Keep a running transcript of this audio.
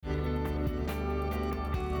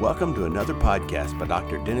Welcome to another podcast by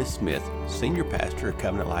Dr. Dennis Smith, Senior Pastor of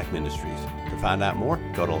Covenant Life Ministries. To find out more,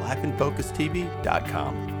 go to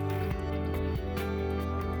lifeinfocustv.com.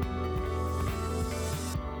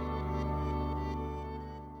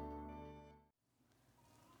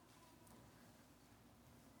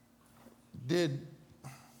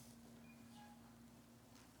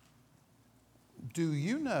 Do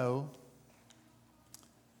you know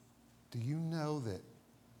that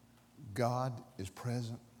God is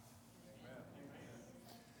present?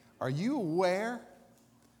 Are you aware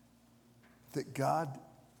that God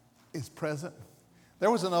is present?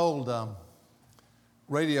 There was an old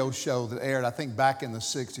radio show that aired, I think, back in the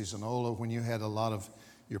 60s, an old when you had a lot of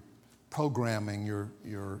your programming, your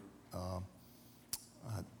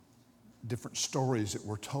different stories that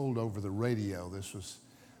were told over the radio. This was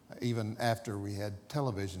even after we had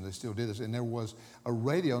television, they still did this. And there was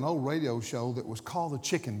an old radio show that was called The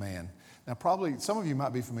Chicken Man. Now, probably some of you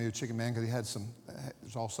might be familiar with Chicken Man because he had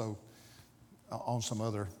there's also on some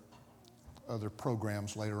other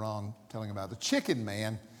programs later on telling about it. The Chicken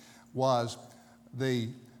Man was the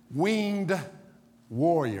winged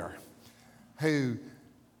warrior who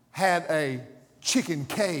had a chicken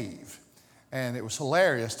cave. And it was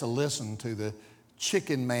hilarious to listen to the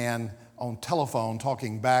Chicken Man on telephone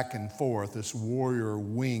talking back and forth, this warrior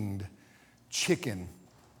winged chicken,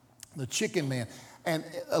 the Chicken Man. And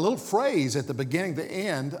a little phrase at the beginning, the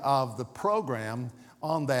end of the program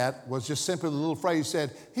on that was just simply the little phrase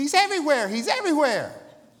said, "He's everywhere, he's everywhere."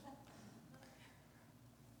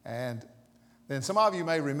 And then some of you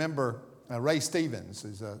may remember Ray Stevens,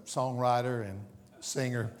 who's a songwriter and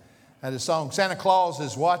singer, had his song, "Santa Claus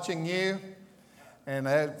is Watching You." And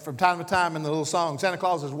from time to time in the little song, "Santa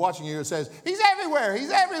Claus is Watching You," it says, "He's everywhere,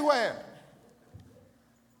 he's everywhere."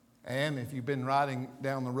 And if you've been riding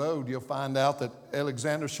down the road, you'll find out that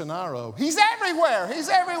Alexander Shinaro, "He's everywhere, he's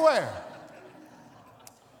everywhere."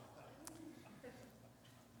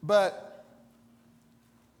 But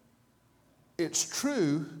it's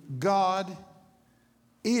true, God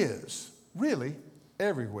is really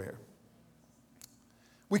everywhere.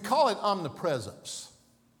 We call it omnipresence.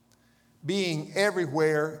 Being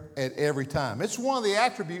everywhere at every time. It's one of the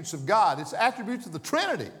attributes of God. It's attributes of the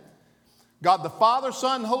Trinity. God the Father,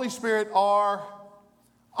 Son, and Holy Spirit are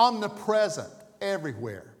omnipresent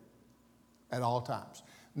everywhere at all times.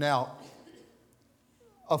 Now,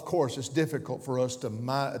 of course, it's difficult for us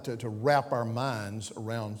to wrap our minds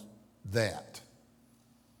around that.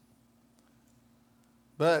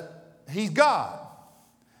 But He's God,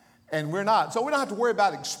 and we're not. So we don't have to worry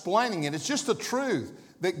about explaining it. It's just the truth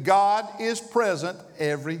that God is present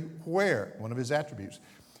everywhere, one of His attributes.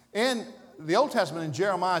 In the Old Testament, in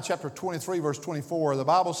Jeremiah chapter 23, verse 24, the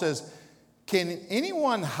Bible says, "Can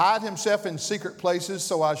anyone hide himself in secret places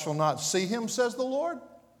so I shall not see him, says the Lord?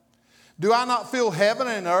 Do I not fill heaven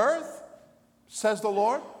and earth, says the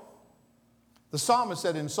Lord?" The psalmist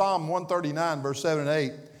said in Psalm 139, verse 7 and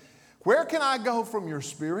 8, "Where can I go from your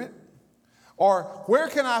spirit? Or where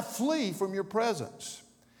can I flee from your presence?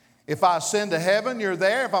 If I ascend to heaven, you're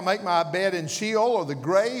there. If I make my bed in Sheol or the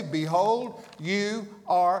grave, behold, you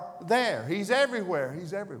are there." He's everywhere.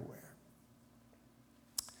 He's everywhere.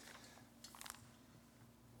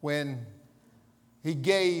 When He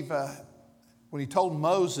told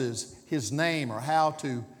Moses his name, or how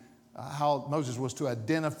Moses was to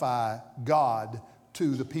identify God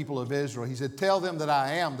to the people of Israel, He said, "Tell them that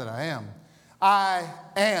I am that I am." I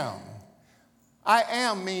am. I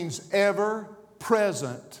am means ever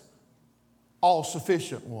present,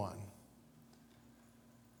 all-sufficient one.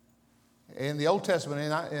 In the Old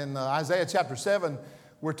Testament, in Isaiah chapter 7,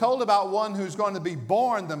 we're told about one who's going to be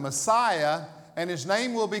born, the Messiah, and His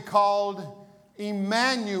name will be called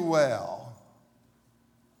Emmanuel,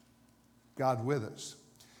 God with us.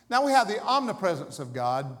 Now we have the omnipresence of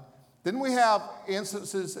God. Then we have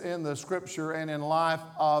instances in the Scripture and in life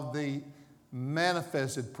of the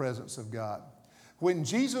manifested presence of God. When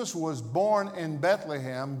Jesus was born in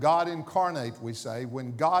Bethlehem, God incarnate, we say,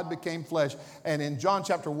 when God became flesh. And in John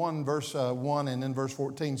chapter 1, verse 1 and in verse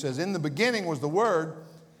 14 says, "In the beginning was the Word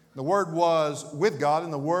was with God,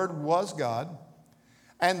 and the Word was God.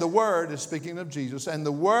 And the Word," is speaking of Jesus, "and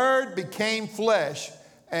the Word became flesh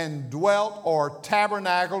and dwelt," or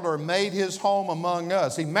tabernacled, or made His home among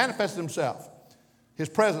us. He manifested Himself, His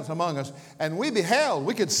presence among us. And we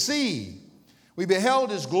could see. We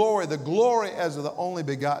beheld His glory, the glory as of the only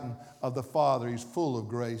begotten of the Father. He's full of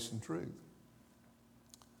grace and truth.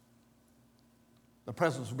 The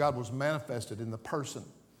presence of God was manifested in the person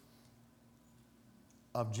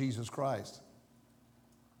of Jesus Christ.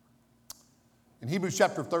 In Hebrews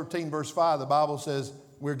chapter 13, verse 5, the Bible says,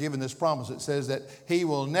 we're given this promise. It says that He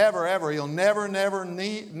will never, ever, He'll never,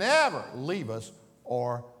 never leave us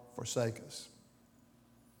or forsake us.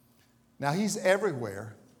 Now, He's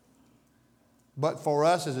everywhere. But for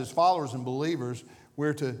us as His followers and believers,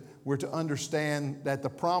 we're to understand that the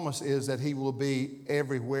promise is that He will be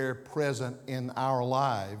everywhere present in our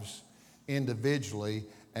lives individually,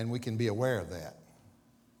 and we can be aware of that,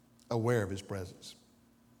 aware of His presence.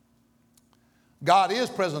 God is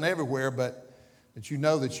present everywhere, but you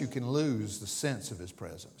know that you can lose the sense of His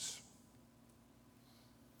presence.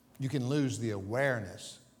 You can lose the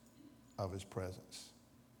awareness of His presence.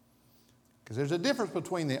 Because there's a difference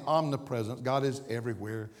between the omnipresence, God is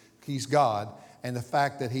everywhere, He's God, and the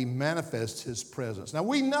fact that He manifests His presence. Now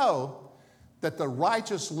we know that the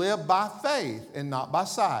righteous live by faith and not by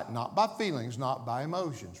sight, not by feelings, not by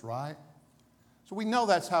emotions, right? So we know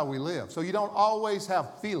that's how we live. So you don't always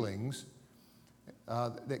have feelings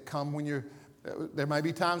that come when there may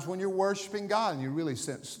be times when you're worshiping God and you really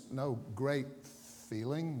sense no great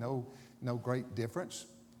feeling, no great difference.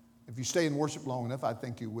 If you stay in worship long enough, I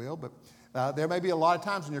think you will, but there may be a lot of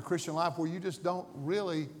times in your Christian life where you just don't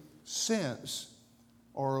really sense,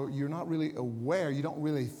 or you're not really aware, you don't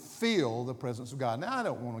really feel the presence of God. Now, I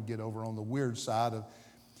don't want to get over on the weird side of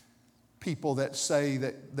people that say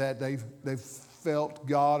that they've felt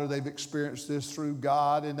God or they've experienced this through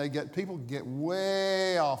God, and people get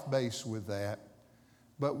way off base with that.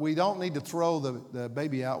 But we don't need to throw the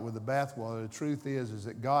baby out with the bathwater. The truth is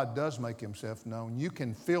that God does make Himself known. You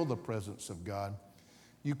can feel the presence of God.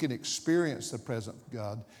 You can experience the presence of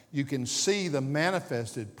God. You can see the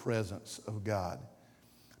manifested presence of God.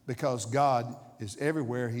 Because God is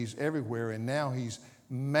everywhere, He's everywhere, and now He's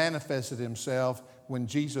manifested Himself when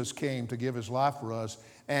Jesus came to give His life for us,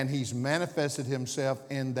 and He's manifested Himself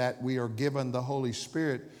in that we are given the Holy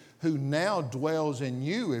Spirit, who now dwells in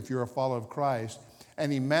you if you're a follower of Christ,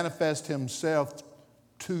 and He manifests Himself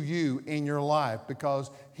to you in your life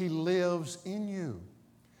because He lives in you.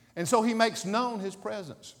 And so He makes known His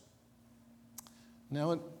presence.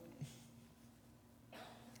 Now,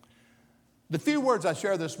 the few words I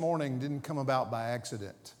share this morning didn't come about by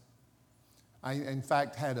accident. I, in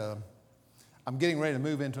fact, I'm getting ready to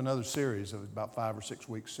move into another series of about 5 or 6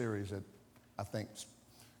 week series that I think is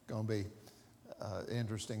going to be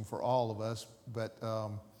interesting for all of us. But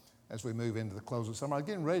as we move into the close of summer, I was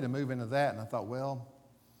getting ready to move into that, and I thought, well,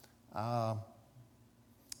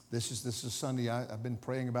 this is Sunday. I've been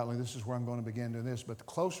praying about, like, this is where I'm going to begin doing this. But the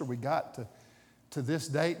closer we got to this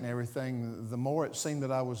date and everything, the more it seemed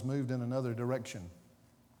that I was moved in another direction.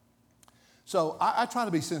 So I try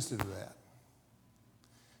to be sensitive to that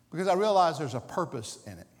because I realize there's a purpose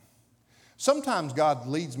in it. Sometimes God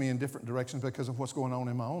leads me in different directions because of what's going on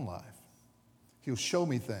in my own life. He'll show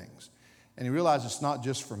me things. And He realizes it's not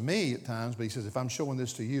just for me at times, but He says, if I'm showing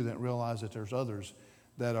this to you, then realize that there's others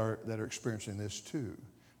that are experiencing this too.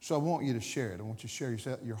 So I want you to share it. I want you to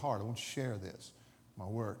share your heart. I want you to share this, my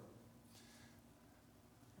word.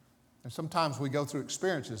 And sometimes we go through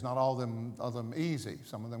experiences, not all of them easy,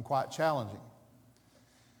 some of them quite challenging.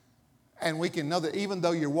 And we can know that even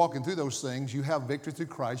though you're walking through those things, you have victory through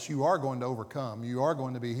Christ. You are going to overcome. You are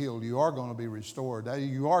going to be healed. You are going to be restored.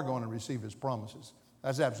 You are going to receive His promises.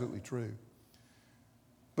 That's absolutely true.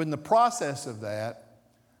 But in the process of that,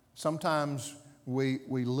 sometimes we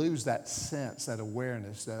lose that sense, that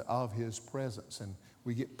awareness of His presence, and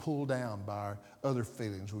we get pulled down by our other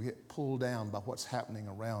feelings. We get pulled down by what's happening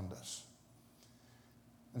around us.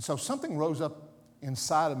 And so something rose up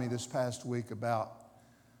inside of me this past week about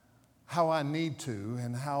how I need to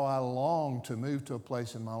and how I long to move to a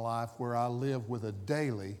place in my life where I live with a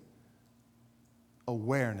daily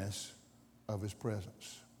awareness of His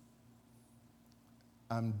presence.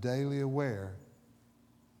 I'm daily aware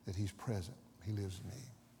that He's present. He lives in me.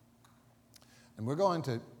 And we're going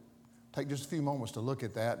to take just a few moments to look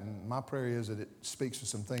at that, and my prayer is that it speaks to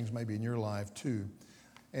some things maybe in your life too.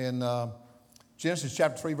 In Genesis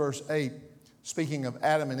chapter 3, verse 8, speaking of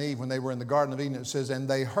Adam and Eve when they were in the Garden of Eden, it says, and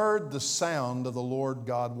they heard the sound of the Lord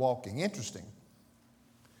God walking. Interesting.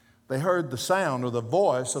 They heard the sound or the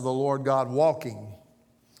voice of the Lord God walking.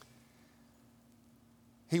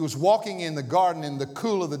 He was walking in the garden in the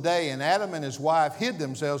cool of the day, and Adam and his wife hid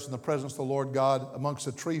themselves from the presence of the Lord God amongst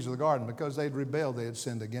the trees of the garden because they'd rebelled, they had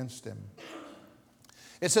sinned against Him.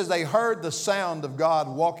 It says they heard the sound of God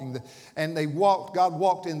walking, and God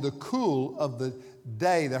walked in the cool of the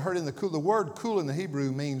day. They heard in the cool. The word cool in the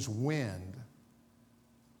Hebrew means wind.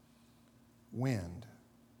 Wind.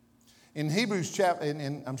 In Acts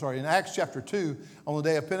chapter 2, on the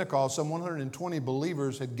day of Pentecost, some 120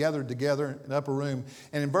 believers had gathered together in an upper room.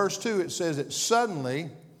 And in verse 2, it says that suddenly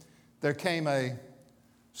there came a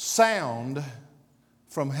sound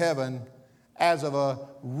from heaven as of a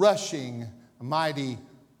rushing mighty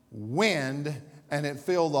wind, and it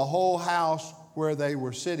filled the whole house where they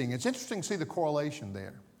were sitting. It's interesting to see the correlation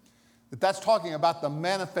there. That's talking about the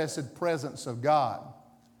manifested presence of God.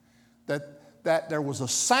 That there was a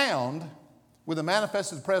sound with the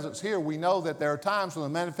manifested presence here. We know that there are times when the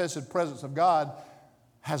manifested presence of God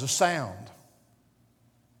has a sound.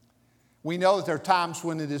 We know that there are times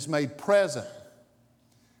when it is made present,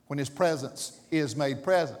 when His presence is made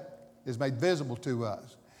present, is made visible to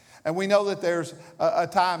us. And we know that there's a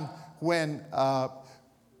time when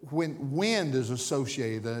wind is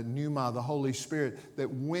associated, the pneuma, the Holy Spirit,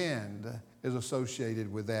 that wind is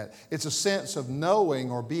associated with that. It's a sense of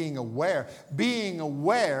knowing or being aware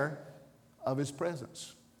of His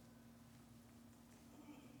presence.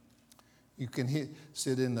 You can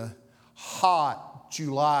sit in the hot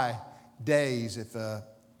July days if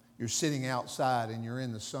you're sitting outside and you're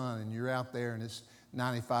in the sun and you're out there and it's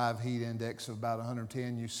 95 heat index of about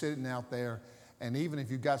 110. You're sitting out there, and even if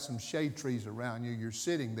you've got some shade trees around you, you're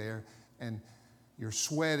sitting there and you're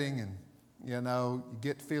sweating and you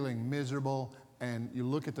get feeling miserable, and you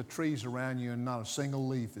look at the trees around you and not a single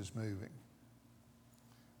leaf is moving.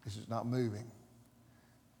 This is not moving.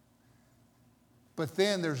 But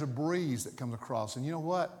then there's a breeze that comes across, and you know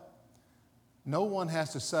what? No one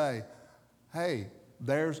has to say, hey,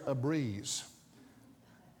 there's a breeze.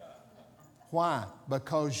 Why?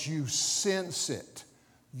 Because you sense it.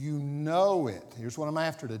 You know it. Here's what I'm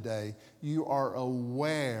after today. You are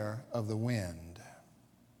aware of the wind.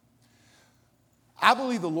 I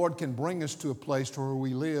believe the Lord can bring us to a place to where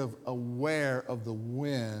we live aware of the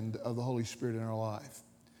wind of the Holy Spirit in our life.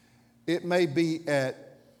 It may be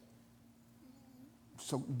at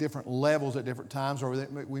different levels at different times, or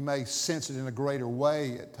we may sense it in a greater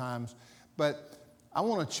way at times. But I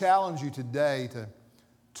want to challenge you today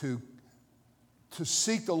to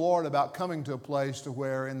seek the Lord about coming to a place to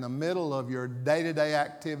where in the middle of your day-to-day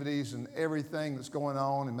activities and everything that's going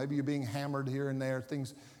on, and maybe you're being hammered here and there,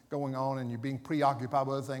 things going on, and you're being preoccupied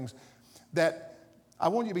with other things, that I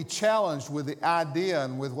want you to be challenged with the idea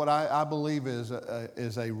and with what I believe is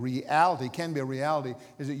a reality, can be a reality,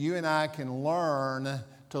 is that you and I can learn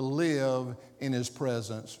to live in His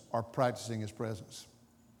presence or practicing His presence.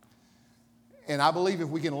 And I believe if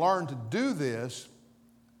we can learn to do this,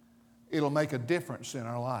 it'll make a difference in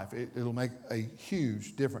our life. It'll make a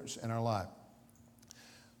huge difference in our life.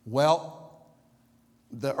 Well,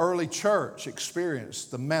 the early church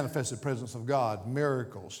experienced the manifested presence of God,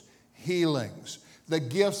 miracles, healings, the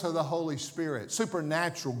gifts of the Holy Spirit,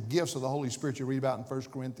 supernatural gifts of the Holy Spirit you read about in 1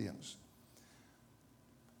 Corinthians.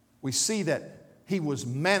 We see that He was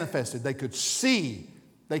manifested. They could see,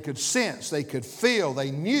 they could sense, they could feel,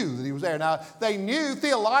 they knew that He was there. Now, they knew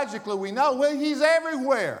theologically, we know, well, He's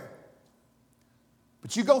everywhere.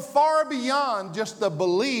 But you go far beyond just the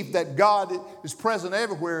belief that God is present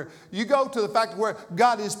everywhere. You go to the fact where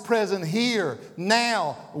God is present here,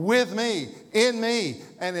 now, with me, in me,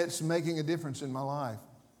 and it's making a difference in my life.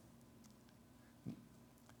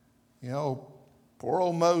 Poor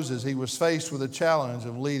old Moses, he was faced with a challenge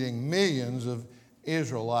of leading millions of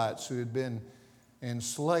Israelites who had been in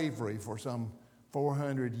slavery for some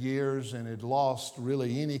 400 years and had lost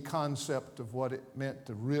really any concept of what it meant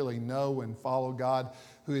to really know and follow God,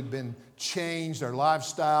 who had been changed, their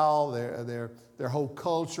lifestyle, their whole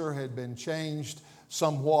culture had been changed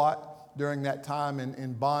somewhat during that time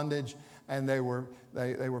in bondage, and they were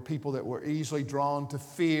people that were easily drawn to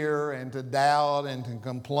fear and to doubt and to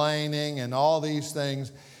complaining and all these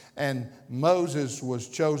things, and Moses was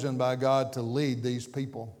chosen by God to lead these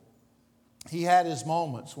people. He had his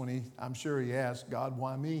moments when I'm sure he asked God,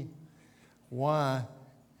 why me? Why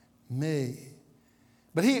me?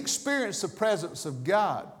 But he experienced the presence of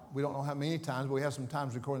God. We don't know how many times, but we have some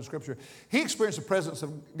times recorded in Scripture. He experienced the presence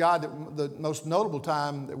of God. The most notable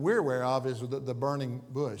time that we're aware of is the burning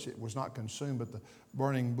bush. It was not consumed, but the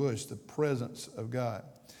burning bush, the presence of God.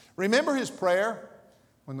 Remember his prayer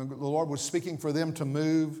when the Lord was speaking for them to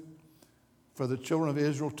move, for the children of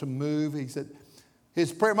Israel to move. He said,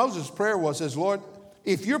 his prayer, Moses' prayer says, Lord,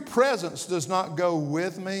 if your presence does not go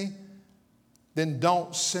with me, then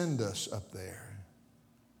don't send us up there.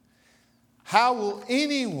 How will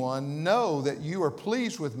anyone know that you are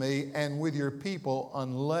pleased with me and with your people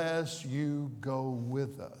unless you go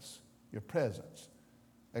with us? Your presence.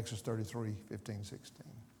 Exodus 33, 15, 16.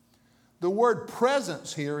 The word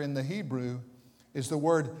presence here in the Hebrew is the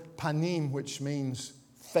word panim, which means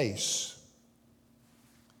face.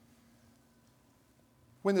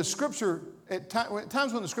 When the Scripture, at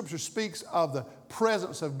times when the Scripture speaks of the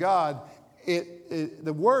presence of God,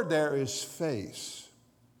 the word there is face.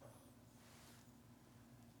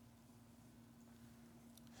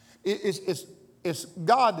 It's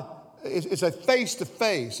God. It's a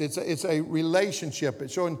face-to-face. It's a relationship.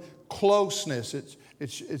 It's showing closeness.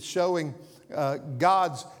 It's showing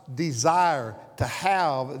God's desire to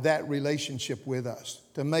have that relationship with us,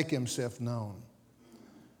 to make Himself known,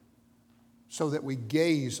 so that we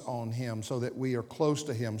gaze on Him, so that we are close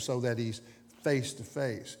to Him, so that He's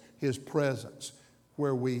face-to-face. His presence,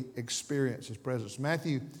 where we experience His presence.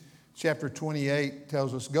 Matthew chapter 28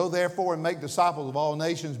 tells us, "Go therefore and make disciples of all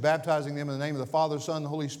nations, baptizing them in the name of the Father, Son, and the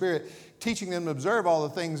Holy Spirit, teaching them to observe all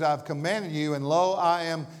the things I've commanded you, and lo, I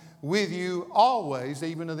am with you always,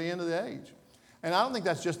 even to the end of the age." And I don't think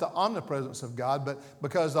that's just the omnipresence of God, but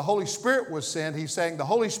because the Holy Spirit was sent, He's saying the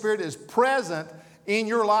Holy Spirit is present in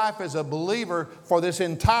your life as a believer for this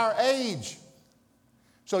entire age.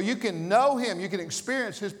 So you can know Him, you can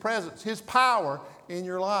experience His presence, His power in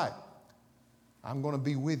your life. I'm going to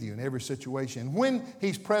be with you in every situation. When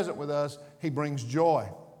He's present with us, He brings joy.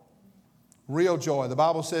 Real joy. The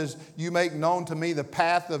Bible says, "You make known to me the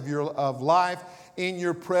path of life. In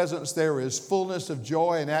your presence there is fullness of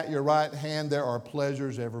joy, and at your right hand there are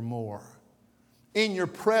pleasures evermore." In your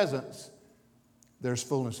presence, there's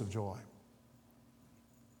fullness of joy.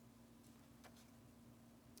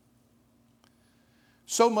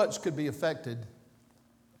 So much could be affected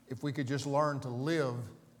if we could just learn to live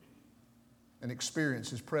and experience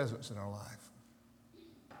His presence in our life.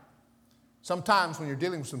 Sometimes when you're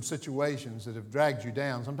dealing with some situations that have dragged you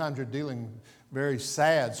down, sometimes you're dealing with very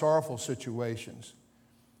sad, sorrowful situations.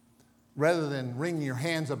 Rather than wringing your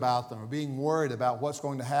hands about them or being worried about what's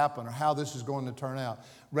going to happen or how this is going to turn out,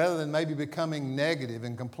 rather than maybe becoming negative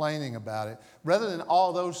and complaining about it, rather than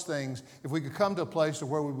all those things, if we could come to a place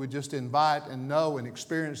where we would just invite and know and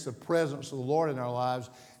experience the presence of the Lord in our lives,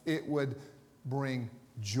 it would bring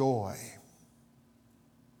joy.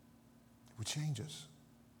 It would change us.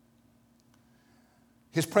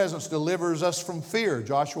 His presence delivers us from fear.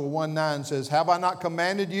 Joshua 1:9 says, "Have I not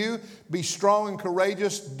commanded you? Be strong and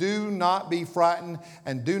courageous. Do not be frightened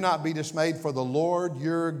and do not be dismayed, for the Lord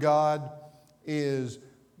your God is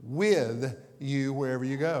with you wherever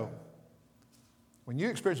you go." When you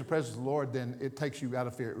experience the presence of the Lord, then it takes you out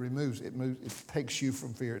of fear. It takes you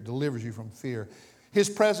from fear. It delivers you from fear. His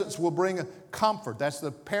presence will bring a comfort. That's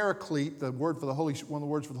the paraclete, the word for the Holy, one of the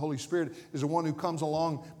words for the Holy Spirit is the one who comes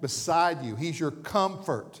along beside you. He's your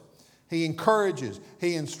comfort. He encourages.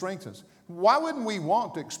 He strengthens. Why wouldn't we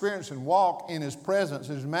want to experience and walk in His presence,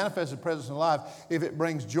 His manifested presence in life, if it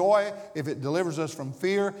brings joy, if it delivers us from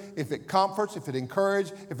fear, if it comforts, if it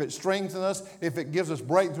encourages, if it strengthens us, if it gives us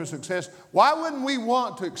breakthrough success? Why wouldn't we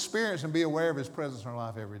want to experience and be aware of His presence in our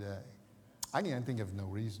life every day? I can't think of no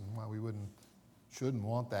reason why we shouldn't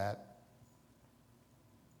want that.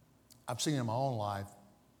 I've seen in my own life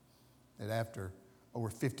that after over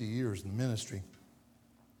 50 years in ministry,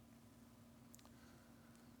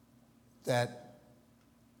 that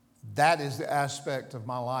is the aspect of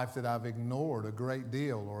my life that I've ignored a great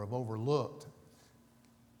deal or have overlooked.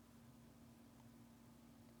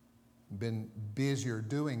 Been busier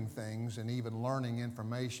doing things and even learning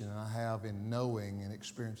information than I have in knowing and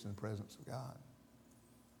experiencing the presence of God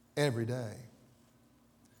every day.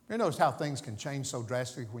 You notice how things can change so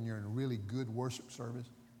drastically when you're in a really good worship service?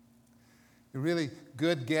 A really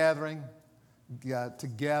good gathering,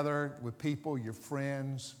 together with people, your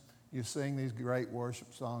friends. You sing these great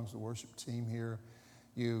worship songs, the worship team here.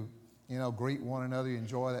 You greet one another, you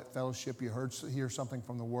enjoy that fellowship. You hear something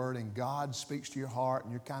from the Word, and God speaks to your heart,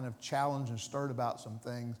 and you're kind of challenged and stirred about some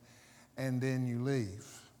things, and then you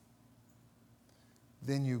leave.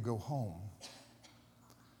 Then you go home.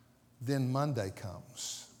 Then Monday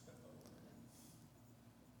comes.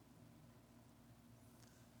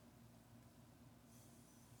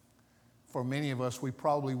 For many of us, we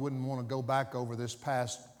probably wouldn't want to go back over this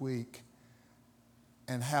past week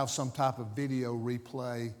and have some type of video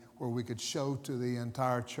replay where we could show to the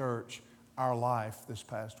entire church our life this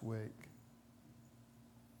past week.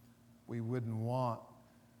 We wouldn't want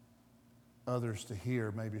others to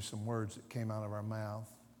hear maybe some words that came out of our mouth.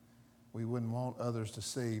 We wouldn't want others to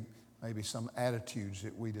see maybe some attitudes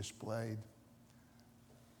that we displayed.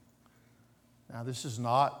 Now, this is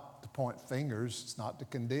not to point fingers. It's not to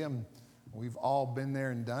condemn. We've all been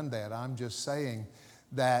there and done that. I'm just saying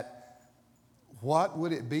that what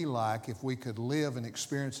would it be like if we could live and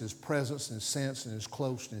experience His presence and His sense and His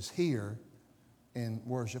closeness here in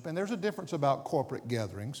worship? And there's a difference about corporate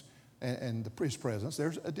gatherings and His presence.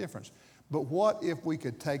 There's a difference. But what if we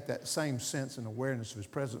could take that same sense and awareness of His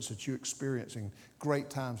presence that you experience in great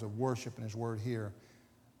times of worship and His Word here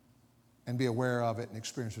and be aware of it and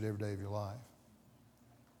experience it every day of your life?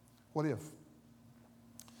 What if?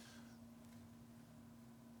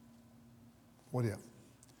 What if?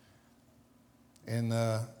 In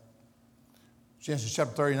Genesis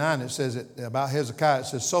chapter 39, it says about Hezekiah, it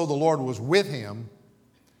says, so the Lord was with him,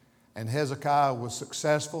 and Hezekiah was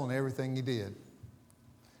successful in everything he did.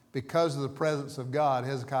 Because of the presence of God,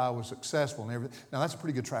 Hezekiah was successful in everything. Now, that's a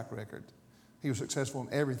pretty good track record. He was successful in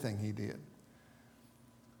everything he did.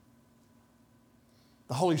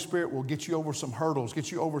 The Holy Spirit will get you over some hurdles,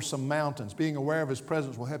 get you over some mountains. Being aware of His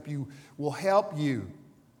presence will help you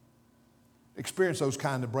experience those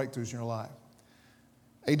kind of breakthroughs in your life.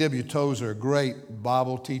 A.W. Tozer, a great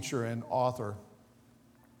Bible teacher and author,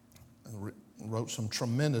 wrote some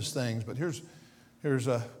tremendous things. But here's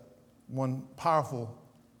one powerful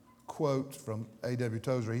quote from A.W.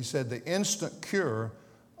 Tozer. He said, the instant cure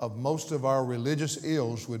of most of our religious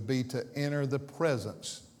ills would be to enter the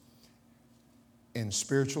presence in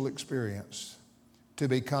spiritual experience, to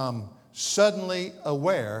become suddenly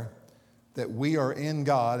aware that we are in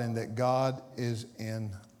God and that God is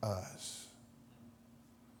in us.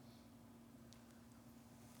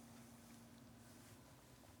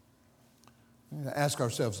 We need to ask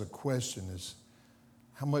ourselves the question is,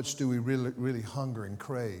 how much do we really hunger and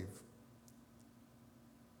crave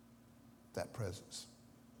that presence?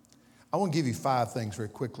 I want to give you 5 things very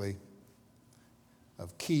quickly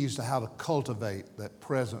of keys to how to cultivate that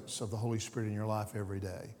presence of the Holy Spirit in your life every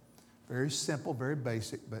day. Very simple, very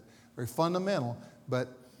basic, but very fundamental.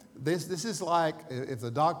 But this is like if the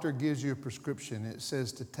doctor gives you a prescription, it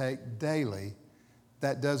says to take daily,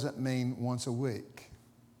 that doesn't mean once a week.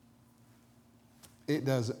 It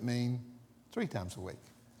doesn't mean 3 times a week.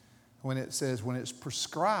 When it says when it's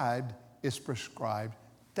prescribed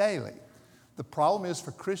daily. The problem is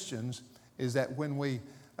for Christians is that when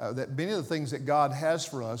that many of the things that God has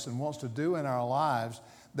for us and wants to do in our lives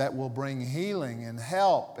that will bring healing and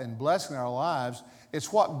help and blessing in our lives,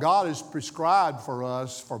 it's what God has prescribed for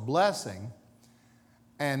us for blessing.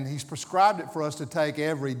 And He's prescribed it for us to take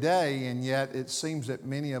every day, and yet it seems that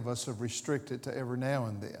many of us have restricted to every now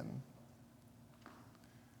and then.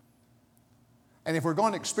 And if we're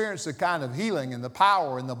going to experience the kind of healing and the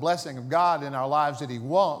power and the blessing of God in our lives that He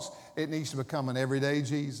wants, it needs to become an everyday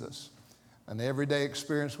Jesus, an everyday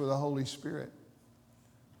experience with the Holy Spirit.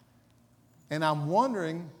 And I'm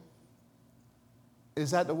wondering,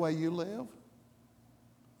 is that the way you live?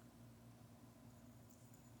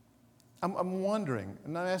 I'm wondering,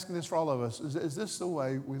 and I'm asking this for all of us, is this the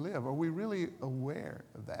way we live? Are we really aware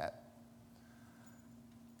of that?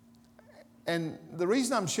 And the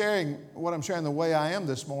reason I'm sharing what I'm sharing the way I am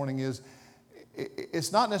this morning is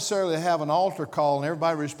it's not necessarily to have an altar call and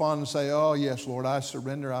everybody respond and say, oh, yes, Lord, I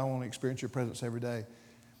surrender. I want to experience your presence every day.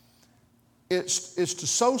 It's to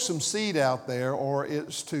sow some seed out there, or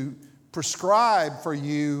it's to prescribe for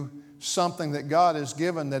you something that God has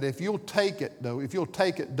given, that if you'll take it,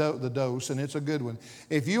 the dose, and it's a good one,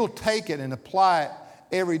 if you'll take it and apply it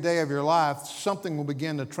every day of your life, something will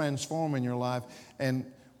begin to transform in your life. And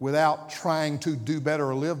without trying to do better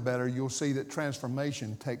or live better, you'll see that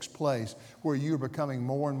transformation takes place where you're becoming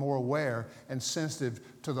more and more aware and sensitive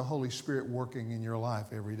to the Holy Spirit working in your life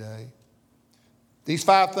every day. These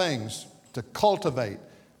 5 things to cultivate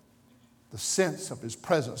the sense of His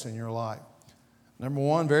presence in your life. Number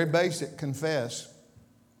 1, very basic, confess.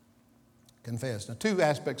 Confess. Now, 2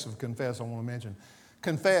 aspects of confess I want to mention.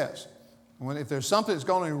 Confess. If there's something that's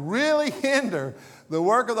going to really hinder the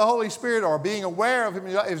work of the Holy Spirit or being aware of Him,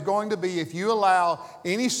 is going to be if you allow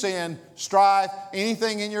any sin, strife,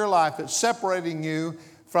 anything in your life that's separating you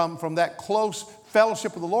from that close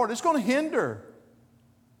fellowship with the Lord, it's going to hinder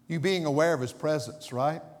you being aware of His presence,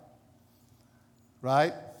 right?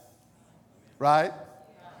 Right? Right?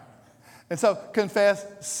 And so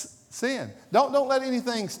confess sin. Don't let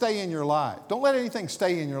anything stay in your life. Don't let anything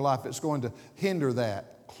stay in your life that's going to hinder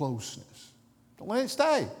that closeness. Don't let it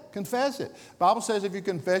stay. Confess it. The Bible says if you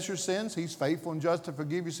confess your sins, He's faithful and just to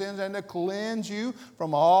forgive your sins and to cleanse you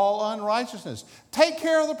from all unrighteousness. Take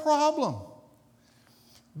care of the problem.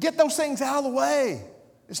 Get those things out of the way.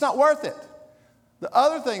 It's not worth it. The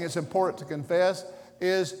other thing that's important to confess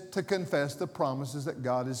is to confess the promises that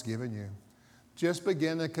God has given you. Just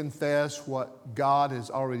begin to confess what God has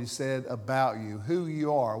already said about you, who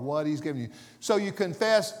you are, what He's given you. So you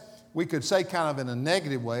confess, we could say kind of in a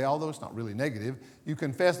negative way, although it's not really negative. You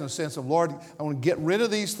confess in the sense of, Lord, I want to get rid of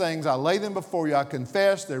these things. I lay them before you. I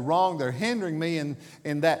confess they're wrong. They're hindering me in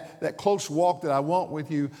that close walk that I want with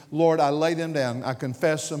you. Lord, I lay them down. I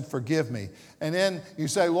confess them. Forgive me. And then you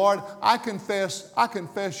say, Lord, I confess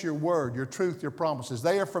your word, your truth, your promises.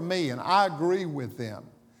 They are for me, and I agree with them.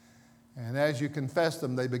 And as you confess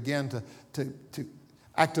them, they begin to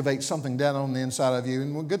activate something down on the inside of you.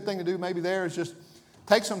 And one good thing to do maybe there is just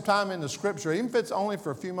Take some time in the Scripture, even if it's only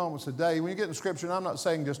for a few moments a day. When you get in Scripture, and I'm not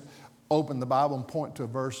saying just open the Bible and point to a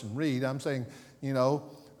verse and read. I'm saying, look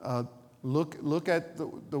at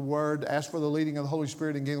the Word, ask for the leading of the Holy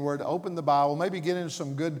Spirit and get the Word. Open the Bible, maybe get into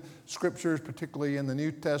some good Scriptures, particularly in the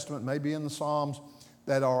New Testament, maybe in the Psalms,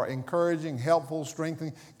 that are encouraging, helpful,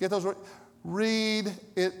 strengthening. Get those words. Read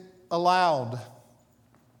it aloud.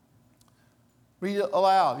 Read it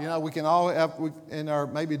aloud. We can all have, in our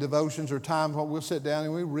maybe devotions or times when we'll sit down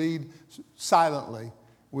and we read silently.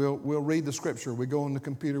 We'll read the Scripture. We go on the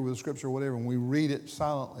computer with the Scripture or whatever, and we read it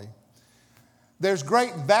silently. There's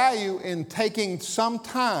great value in taking some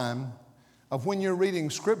time of when you're reading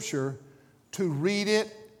Scripture to read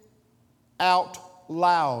it out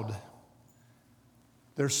loud.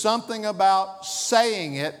 There's something about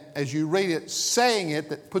saying it as you read it, saying it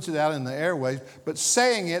that puts it out in the airways, but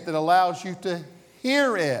saying it that allows you to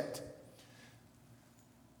hear it.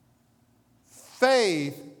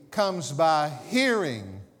 Faith comes by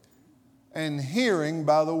hearing, and hearing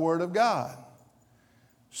by the Word of God.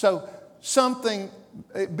 So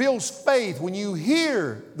it builds faith when you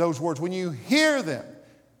hear those words, when you hear them.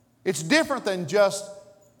 It's different than just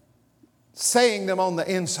saying them on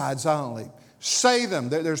the inside silently. Say them.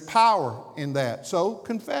 There's power in that. So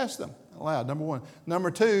confess them aloud, number one.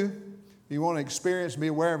 Number two, if you want to experience, be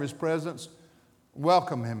aware of His presence,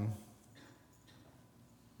 welcome Him.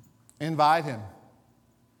 Invite Him.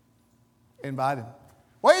 Invite Him.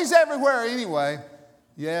 Well, He's everywhere anyway.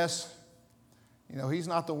 Yes. He's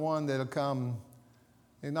not the one that'll come.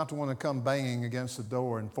 He's not the one to come banging against the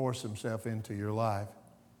door and force Himself into your life.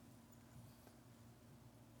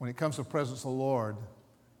 When it comes to the presence of the Lord,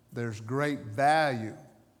 there's great value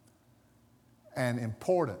and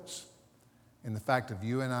importance in the fact of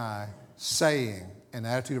you and I saying, and the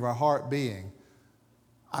attitude of our heart being,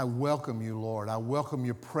 I welcome you, Lord. I welcome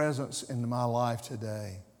your presence into my life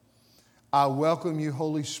today. I welcome you,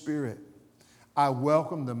 Holy Spirit. I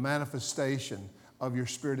welcome the manifestation of your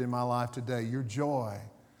Spirit in my life today. Your joy,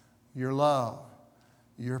 your love,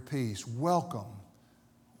 your peace. Welcome.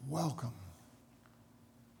 Welcome.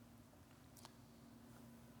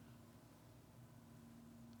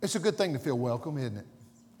 It's a good thing to feel welcome, isn't it?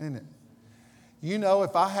 Isn't it?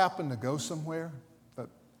 If I happen to go somewhere,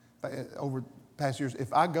 over past years,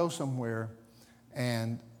 if I go somewhere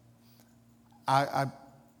and I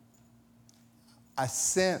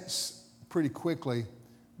sense pretty quickly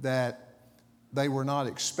that they were not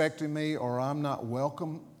expecting me or I'm not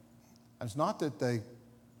welcome, it's not that they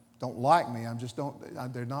don't like me.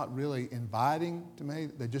 They're not really inviting to me.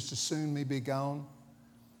 They just as soon me be gone.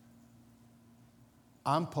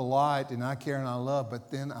 I'm polite and I care and I love, but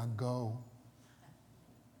then I go.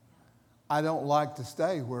 I don't like to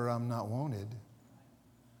stay where I'm not wanted.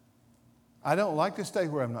 I don't like to stay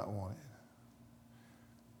where I'm not wanted.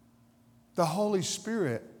 The Holy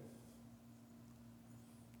Spirit,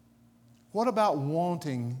 what about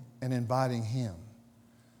wanting and inviting Him?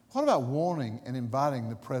 What about wanting and inviting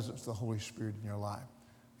the presence of the Holy Spirit in your life?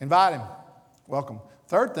 Invite Him. Welcome.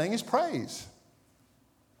 Third thing is praise.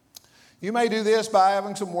 You may do this by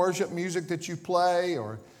having some worship music that you play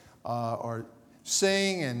or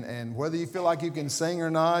sing, and whether you feel like you can sing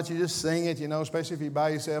or not, you just sing it, especially if you're by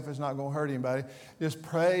yourself, it's not going to hurt anybody. Just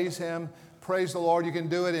praise Him. Praise the Lord. You can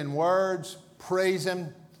do it in words. Praise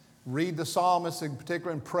Him. Read the psalmist in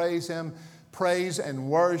particular and praise Him. Praise and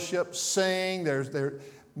worship. Sing.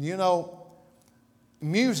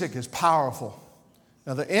 Music is powerful.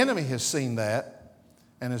 Now, the enemy has seen that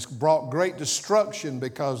and has brought great destruction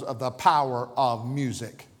because of the power of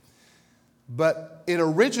music. But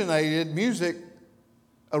music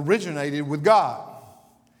originated with God.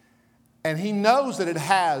 And He knows that it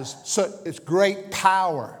has it's great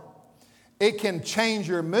power. It can change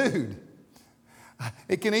your mood.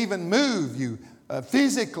 It can even move you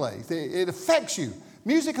physically. It affects you.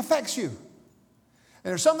 Music affects you.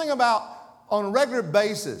 And there's something about, on a regular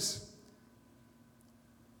basis,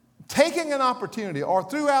 taking an opportunity or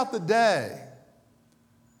throughout the day,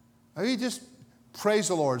 maybe just praise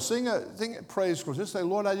the Lord. Sing a praise chorus. Just say,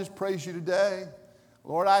 Lord, I just praise you today.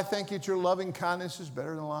 Lord, I thank you that your loving kindness is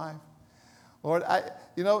better than life. Lord,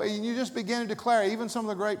 and you just begin to declare even some of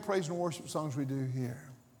the great praise and worship songs we do here.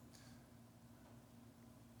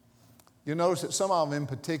 You'll notice that some of them in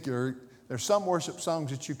particular, there's some worship songs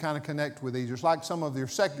that you kind of connect with these. It's like some of your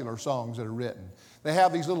secular songs that are written. They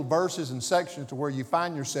have these little verses and sections to where you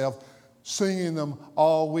find yourself singing them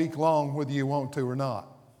all week long, whether you want to or not.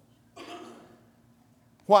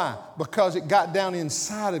 Why? Because it got down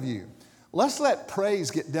inside of you. Let's let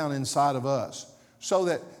praise get down inside of us so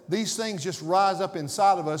that these things just rise up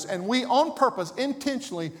inside of us, and we on purpose,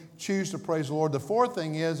 intentionally choose to praise the Lord. The fourth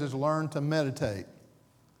thing is learn to meditate.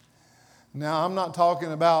 Now, I'm not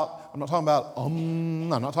talking about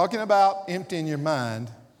emptying your mind.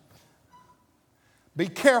 Be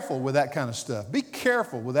careful with that kind of stuff. Be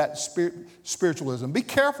careful with that spiritualism. Be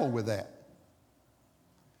careful with that.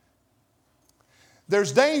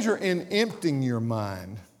 There's danger in emptying your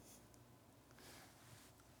mind.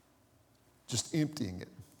 Just emptying it.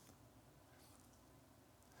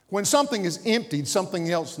 When something is emptied, something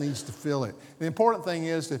else needs to fill it. The important thing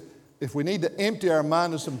is that if we need to empty our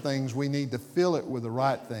mind of some things, we need to fill it with the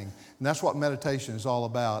right thing. And that's what meditation is all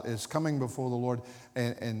about. It's coming before the Lord.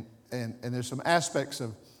 And there's some aspects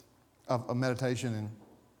of meditation. And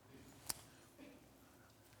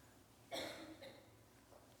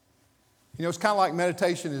you know, it's kind of like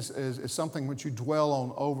meditation is something which you dwell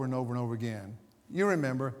on over and over and over again. You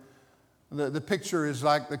remember, the picture is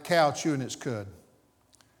like the cow chewing its cud.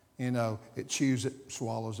 You know, it chews it,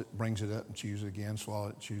 swallows it, brings it up and chews it again,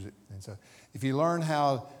 swallows it, chews it. And so if you learn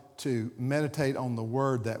how to meditate on the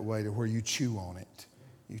Word that way, to where you chew on it,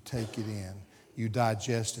 you take it in, you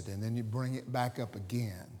digest it, and then you bring it back up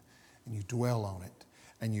again, and you dwell on it,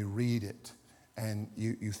 and you read it, and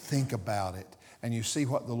you think about it, and you see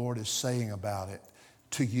what the Lord is saying about it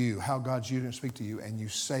to you, how God's using it to speak to you, and you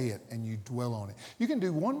say it and you dwell on it. You can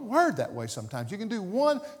do one word that way sometimes. You can do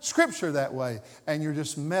one scripture that way, and you're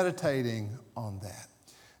just meditating on that.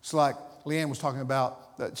 It's like Leanne was talking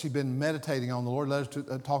about that she'd been meditating on the Lord led us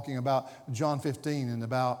to talking about John 15 and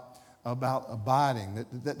about abiding.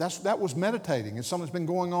 That was meditating. It's something that's been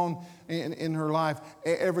going on in her life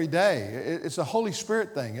every day. It's a Holy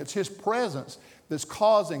Spirit thing. It's His presence that's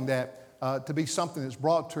causing that to be something that's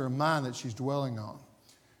brought to her mind that she's dwelling on.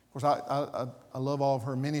 Of course, I love all of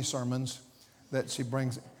her mini sermons that she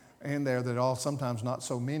brings in there that are all sometimes not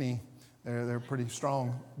so many. They're pretty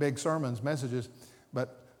strong, big sermons, messages.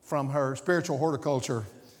 But from her spiritual horticulture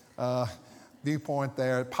viewpoint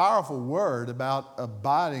there, powerful word about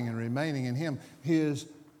abiding and remaining in Him, His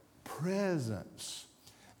presence.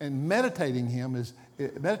 And meditation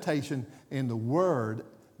in the Word,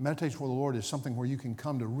 meditation for the Lord is something where you can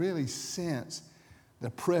come to really sense the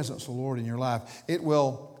presence of the Lord in your life. It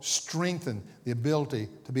will strengthen the ability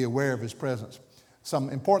to be aware of His presence. Some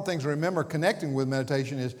important things to remember connecting with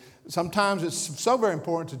meditation is sometimes it's so very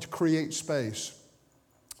important to create space.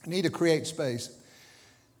 You need to create space.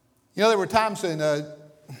 You know, there were times when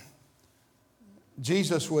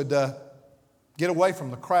Jesus would get away from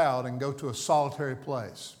the crowd and go to a solitary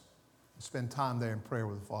place and spend time there in prayer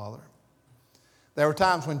with the Father. There were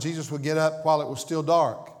times when Jesus would get up while it was still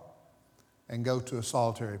dark and go to a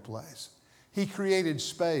solitary place. He created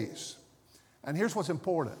space. And here's what's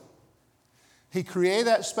important. He created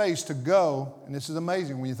that space to go, and this is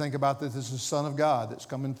amazing when you think about this. This is the Son of God that's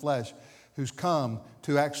come in flesh, who's come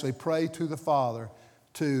to actually pray to the Father,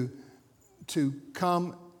 to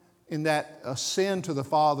come in that ascend to the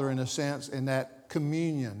Father in a sense, in that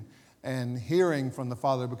communion and hearing from the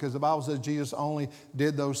Father, because the Bible says Jesus only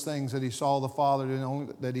did those things that He saw the Father and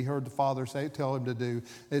only that He heard the Father tell Him to do.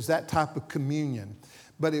 It's that type of communion.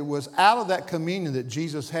 But it was out of that communion that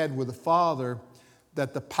Jesus had with the Father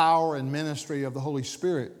that the power and ministry of the Holy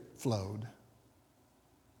Spirit flowed.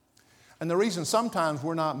 And the reason sometimes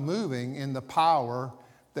we're not moving in the power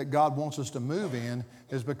that God wants us to move in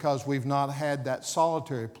is because we've not had that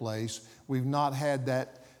solitary place. We've not had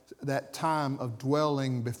that time of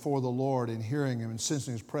dwelling before the Lord and hearing Him and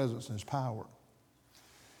sensing His presence and His power.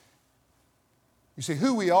 You see,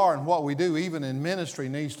 who we are and what we do, even in ministry,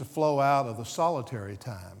 needs to flow out of the solitary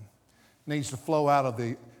time. Needs to flow out of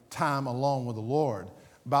the time alone with the Lord,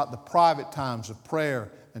 about the private times of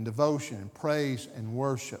prayer and devotion and praise and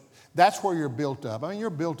worship. That's where you're built up. I mean, you're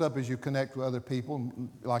built up as you connect with other people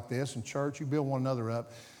like this in church. You build one another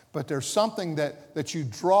up. But there's something that you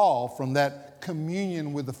draw from that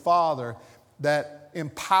communion with the Father, that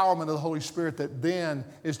empowerment of the Holy Spirit that then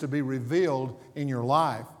is to be revealed in your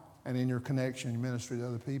life and in your connection and ministry to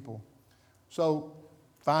other people. So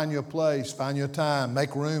find you a place, find you a time,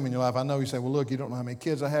 make room in your life. I know you say, well, look, you don't know how many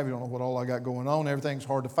kids I have. You don't know what all I got going on. Everything's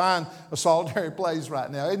hard to find a solitary place right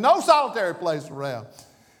now. There's no solitary place around.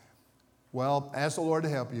 Well, ask the Lord to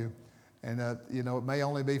help you. And, it may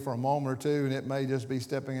only be for a moment or two, and it may just be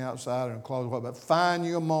stepping outside and close. But find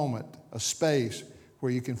you a moment, a space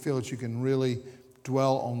where you can feel that you can really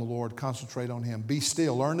dwell on the Lord, concentrate on Him. Be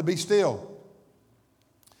still. Learn to be still.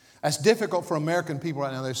 That's difficult for American people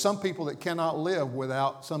right now. There's some people that cannot live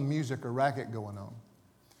without some music or racket going on.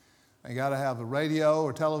 They got to have the radio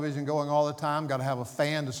or television going all the time. Got to have a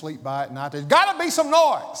fan to sleep by at night. There's got to be some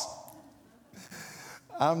noise.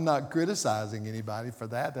 I'm not criticizing anybody for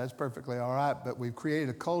that. That's perfectly all right. But we've created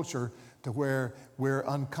a culture to where we're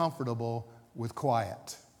uncomfortable with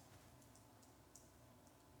quiet.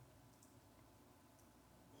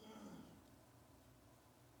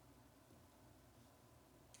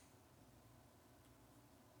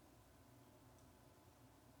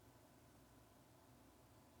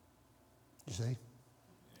 You see?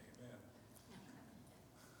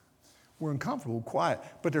 We're uncomfortable with quiet.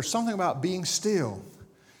 But there's something about being still,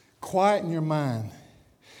 quiet in your mind.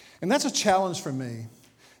 And that's a challenge for me.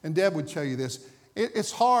 And Deb would tell you this.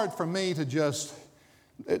 It's hard for me to just,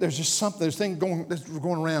 there's just something, there's things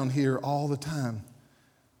going around here all the time.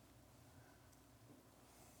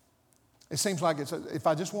 It seems like if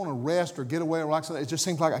I just want to rest or get away or relax, it just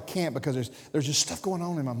seems like I can't because there's just stuff going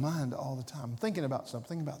on in my mind all the time. I'm thinking about something,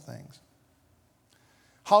 thinking about things.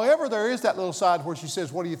 However, there is that little side where she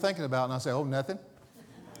says, "What are you thinking about?" And I say, "Oh, nothing."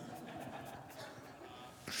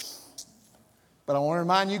 But I want to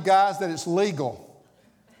remind you guys that it's legal.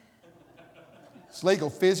 It's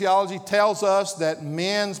legal. Physiology tells us that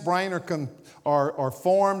men's brain are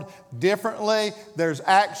formed differently. There's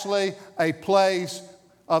actually a place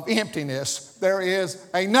of emptiness. There is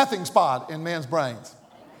a nothing spot in men's brains.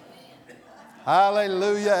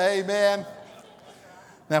 Hallelujah, amen.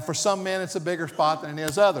 Now, for some men, it's a bigger spot than it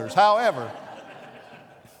is others. However,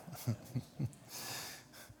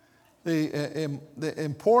 the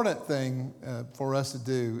important thing for us to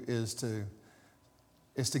do is to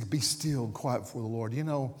be still and quiet before the Lord. You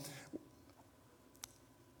know,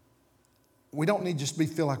 we don't need just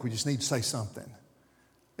feel like we just need to say something.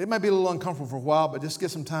 It may be a little uncomfortable for a while, but just get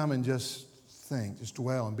some time and just think, just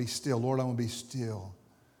dwell and be still. Lord, I want to be still.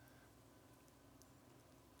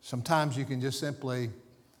 Sometimes you can just simply,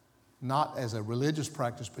 not as a religious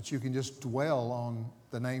practice, but you can just dwell on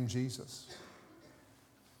the name Jesus.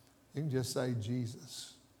 You can just say,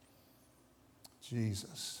 Jesus,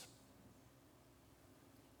 Jesus,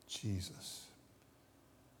 Jesus.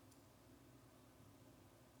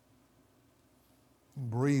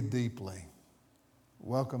 Breathe deeply.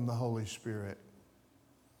 Welcome the Holy Spirit.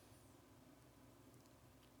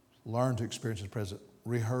 Learn to experience His presence.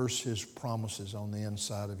 Rehearse His promises on the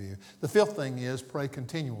inside of you. The fifth thing is pray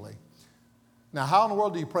continually. Now, how in the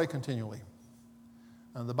world do you pray continually?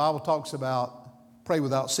 The Bible talks about pray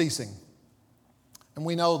without ceasing. And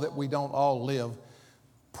we know that we don't all live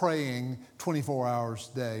praying 24 hours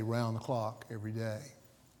a day, round the clock, every day.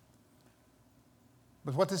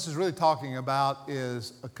 But what this is really talking about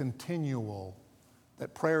is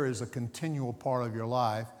that prayer is a continual part of your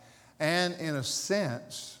life. And in a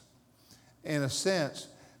sense,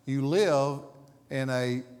 you live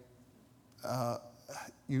in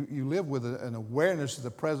you live with an awareness of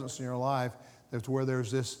the presence in your life. That's where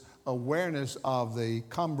there's this awareness of the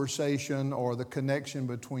conversation or the connection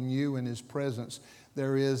between you and His presence.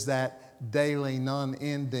 There is that daily,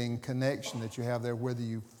 non-ending connection that you have there, whether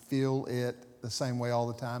you feel it the same way all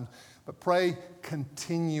the time. But pray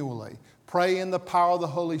continually. Pray in the power of the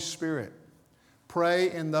Holy Spirit.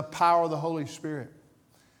 Pray in the power of the Holy Spirit.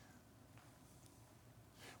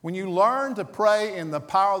 When you learn to pray in the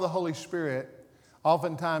power of the Holy Spirit,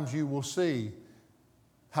 oftentimes you will see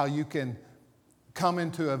how you can come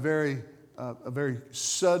into a very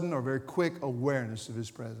sudden or very quick awareness of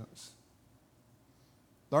His presence.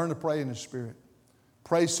 Learn to pray in the Spirit.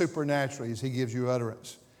 Pray supernaturally as He gives you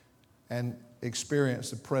utterance and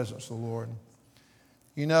experience the presence of the Lord.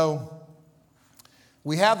 You know,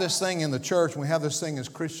 we have this thing in the church, and we have this thing as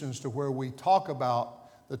Christians to where we talk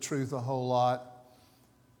about the truth a whole lot,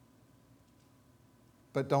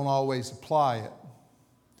 but don't always apply it.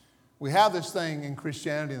 We have this thing in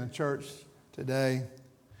Christianity in the church today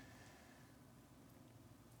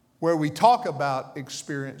where we talk about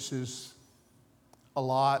experiences a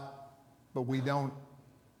lot, but we don't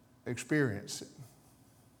experience it.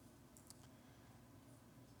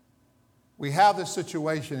 We have this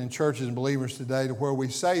situation in churches and believers today to where we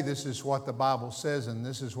say this is what the Bible says and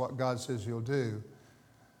this is what God says He'll do,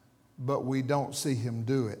 but we don't see Him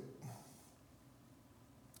do it.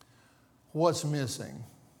 What's missing?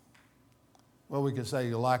 Well, we could say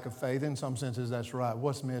a lack of faith. In some senses, that's right.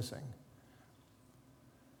 What's missing?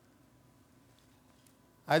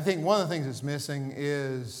 I think one of the things that's missing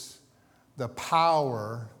is the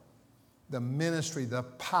power, the ministry, the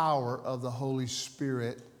power of the Holy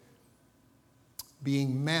Spirit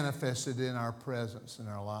being manifested in our presence, in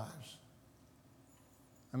our lives.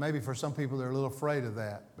 And maybe for some people, they're a little afraid of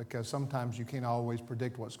that because sometimes you can't always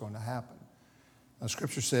predict what's going to happen. Now,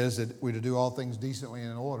 Scripture says that we're to do all things decently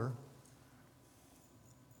and in order.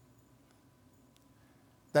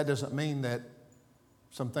 That doesn't mean that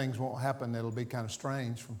some things won't happen that'll be kind of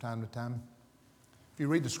strange from time to time. If you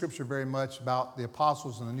read the scripture very much about the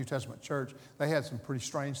apostles in the New Testament church, they had some pretty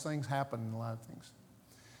strange things happen in a lot of things.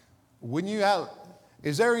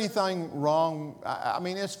 Is there anything wrong? I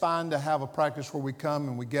mean, it's fine to have a practice where we come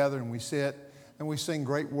and we gather and we sit and we sing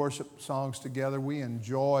great worship songs together. We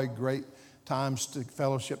enjoy great times to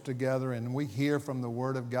fellowship together, and we hear from the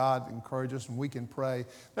Word of God to encourage us, and we can pray.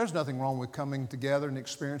 There's nothing wrong with coming together and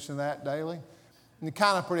experiencing that daily. And you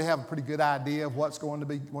kind of have a pretty good idea of what's going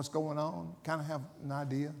on. Kind of have an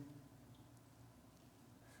idea.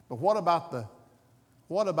 But what about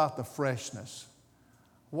the freshness?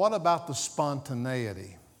 What about the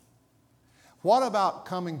spontaneity? What about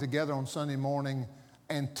coming together on Sunday morning,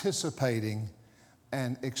 anticipating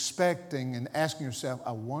and expecting and asking yourself,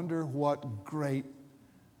 I wonder what great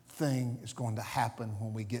thing is going to happen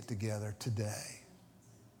when we get together today?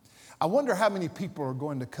 I wonder how many people are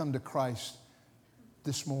going to come to Christ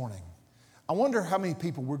this morning. I wonder how many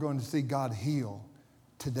people we're going to see God heal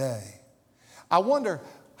today. I wonder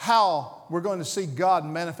how we're going to see God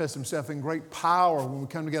manifest Himself in great power when we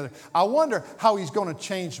come together. I wonder how He's going to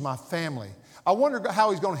change my family. I wonder how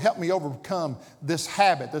He's going to help me overcome this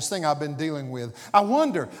habit, this thing I've been dealing with. I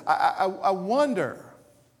wonder.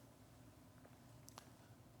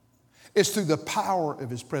 It's through the power of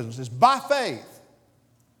His presence. It's by faith,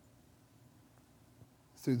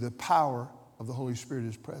 through the power of the Holy Spirit,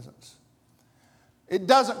 His presence. It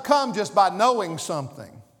doesn't come just by knowing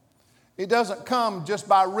something. It doesn't come just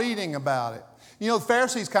by reading about it. You know, the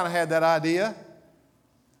Pharisees kind of had that idea.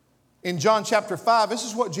 In John chapter 5, this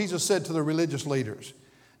is what Jesus said to the religious leaders.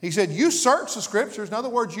 He said, you search the Scriptures. In other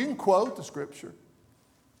words, you can quote the Scripture.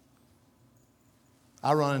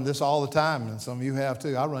 I run into this all the time, and some of you have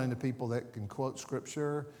too. I run into people that can quote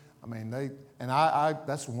Scripture. I mean,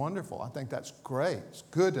 that's wonderful. I think that's great. It's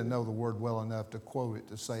good to know the Word well enough to quote it,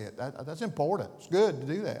 to say it. That's important. It's good to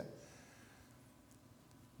do that.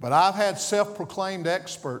 But I've had self-proclaimed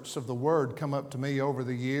experts of the Word come up to me over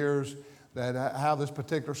the years that have this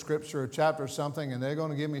particular scripture or chapter or something, and they're going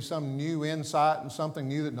to give me some new insight and something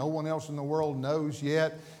new that no one else in the world knows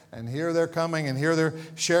yet. And here they're coming, and here they're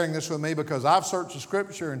sharing this with me because I've searched the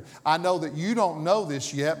Scripture, and I know that you don't know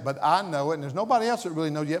this yet, but I know it. And there's nobody else that really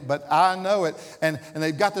knows yet, but I know it. And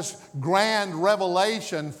they've got this grand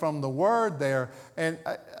revelation from the Word there. And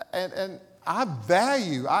I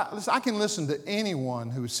value, I can listen to anyone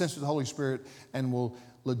who is sensitive to the Holy Spirit and will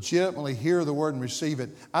legitimately hear the Word and receive it.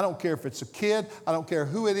 I don't care if it's a kid. I don't care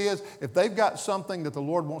who it is. If they've got something that the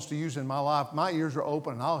Lord wants to use in my life, my ears are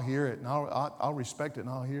open and I'll hear it and I'll respect it and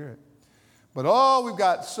I'll hear it. But we've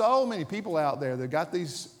got so many people out there that got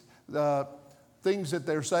these things that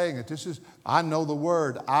they're saying that I know the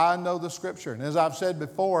Word. I know the Scripture. And as I've said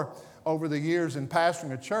before, over the years in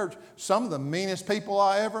pastoring a church, some of the meanest people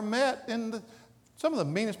I ever met in the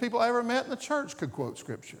church could quote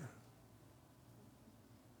Scripture.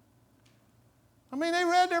 I mean, they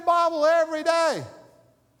read their Bible every day.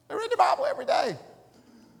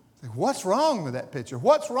 What's wrong with that picture?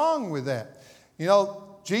 What's wrong with that? You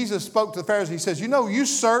know, Jesus spoke to the Pharisees. He says, you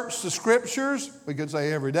search the Scriptures. We could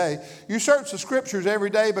say every day. You search the Scriptures every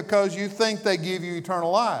day because you think they give you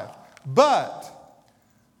eternal life. But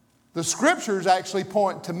the Scriptures actually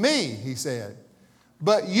point to me, he said.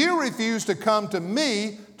 But you refuse to come to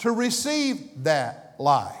me to receive that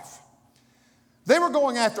life. They were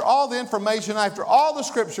going after all the information, after all the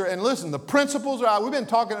Scripture. And listen, the principles we've been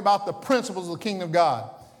talking about the principles of the kingdom of God.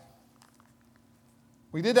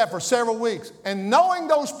 We did that for several weeks. And knowing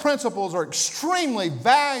those principles are extremely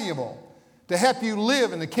valuable to help you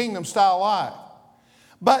live in the kingdom style life.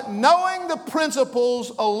 But knowing the principles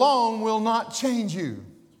alone will not change you.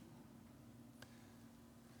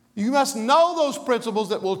 You must know those principles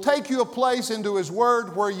that will take you a place into His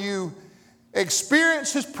Word where you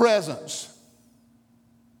experience His presence.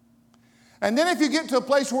 And then if you get to a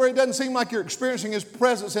place where it doesn't seem like you're experiencing His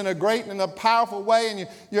presence in a great and a powerful way, and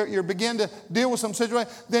you begin to deal with some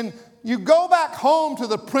situation, then you go back home to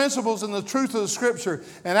the principles and the truth of the Scripture.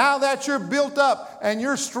 And out of that you're built up and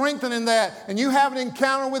you're strengthened in that. And you have an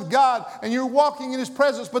encounter with God and you're walking in His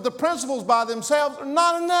presence. But the principles by themselves are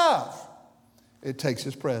not enough. It takes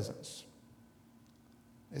His presence.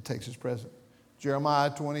 It takes His presence. Jeremiah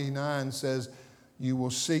 29 says, you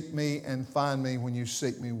will seek me and find me when you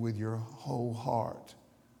seek me with your whole heart.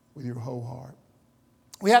 With your whole heart.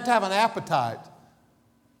 We have to have an appetite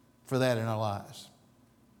for that in our lives.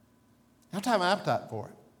 You have to have an appetite for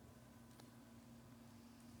it.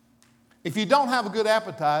 If you don't have a good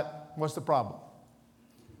appetite, what's the problem?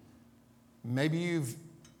 Maybe you've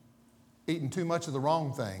eaten too much of the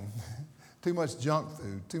wrong thing. too much junk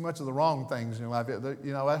food, too much of the wrong things in your life.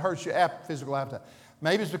 That hurts your physical appetite.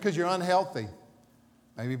 Maybe it's because you're unhealthy.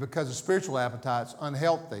 Maybe because the spiritual appetite's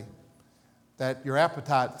unhealthy, that your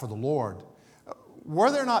appetite for the Lord.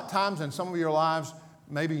 Were there not times in some of your lives,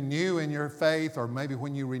 maybe new in your faith, or maybe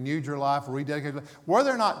when you renewed your life or rededicated, were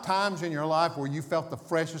there not times in your life where you felt the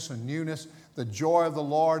freshness and newness, the joy of the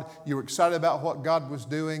Lord? You were excited about what God was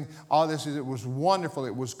doing. All this, it was wonderful.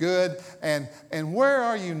 It was good. And where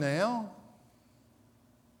are you now?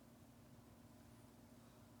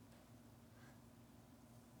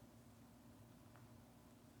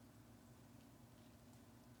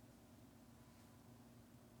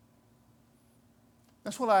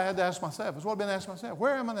 That's what I had to ask myself. That's what I've been asking myself.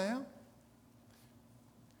 Where am I now?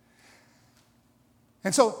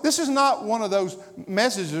 And so this is not one of those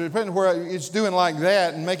messages where it's doing like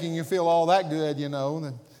that and making you feel all that good,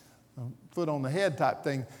 the foot on the head type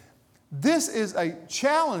thing. This is a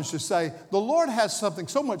challenge to say the Lord has something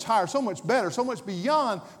so much higher, so much better, so much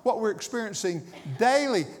beyond what we're experiencing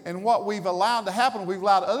daily and what we've allowed to happen. We've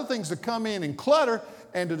allowed other things to come in and clutter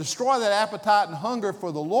and to destroy that appetite and hunger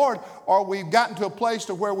for the Lord, or we've gotten to a place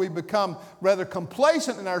to where we've become rather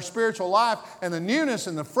complacent in our spiritual life, and the newness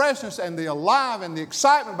and the freshness and the alive and the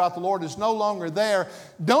excitement about the Lord is no longer there.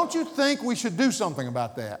 Don't you think we should do something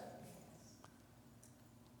about that?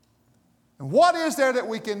 And what is there that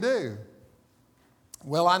we can do?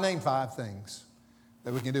 Well, I named 5 things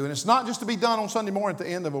that we can do. And it's not just to be done on Sunday morning at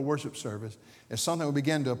the end of a worship service. It's something we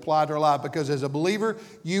begin to apply to our life, because as a believer,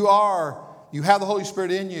 you have the Holy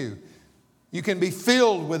Spirit in you. You can be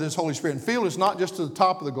filled with His Holy Spirit. And filled is not just to the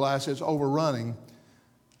top of the glass, it's overrunning.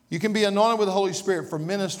 You can be anointed with the Holy Spirit for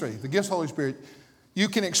ministry, the gifts of the Holy Spirit. You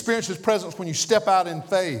can experience His presence when you step out in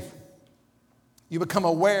faith. You become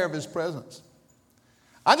aware of His presence.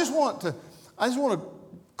 I just want to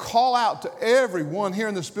call out to everyone here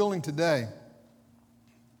in this building today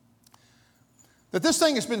that this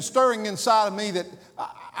thing has been stirring inside of me, that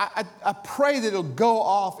I pray that it'll go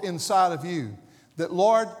off inside of you. That,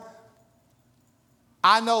 Lord,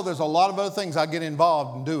 I know there's a lot of other things I get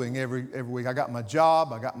involved in doing every week. I got my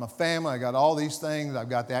job, I got my family, I got all these things. I've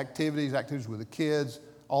got the activities with the kids,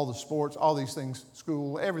 all the sports, all these things,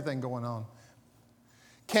 school, everything going on.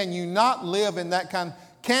 Can you not live in that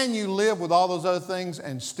can you live with all those other things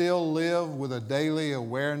and still live with a daily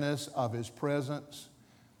awareness of His presence?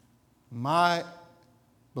 My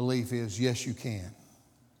belief is, yes, you can.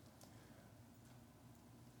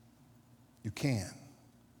 You can.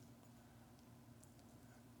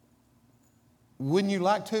 Wouldn't you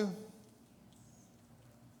like to?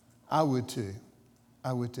 I would too.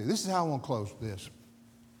 I would too. This is how I want to close with this.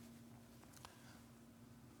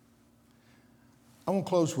 I want to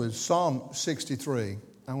close with Psalm 63.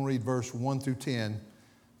 I want to read verse 1 through 10,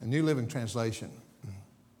 a New Living Translation.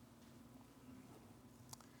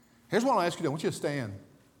 Here's what I ask you to do. I want you to stand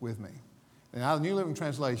with me. And out of the New Living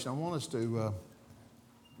Translation, I want us to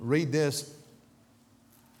read this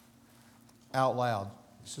out loud.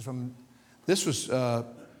 This was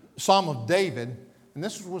Psalm of David, and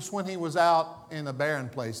this was when he was out in a barren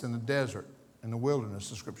place, in the desert, in the wilderness,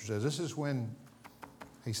 the Scripture says. This is when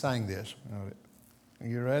he sang this. Are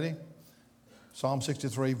you ready? Psalm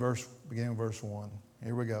 63, beginning with verse 1.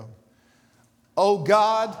 Here we go. O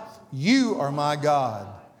God, you are my God.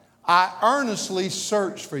 I earnestly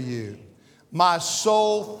search for you. My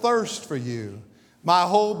soul thirsts for you. My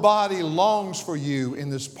whole body longs for you in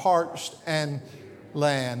this parched and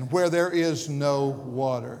land where there is no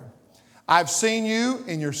water. I've seen you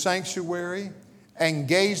in your sanctuary and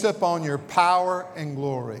gazed upon your power and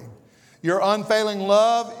glory. Your unfailing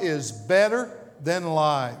love is better than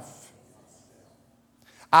life.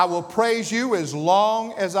 I will praise you as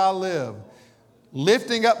long as I live,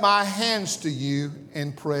 lifting up my hands to you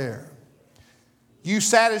in prayer. You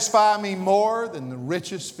satisfy me more than the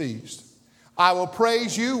richest feast. I will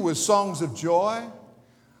praise you with songs of joy.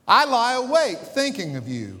 I lie awake thinking of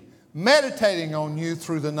you, meditating on you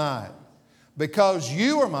through the night. Because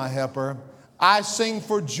you are my helper, I sing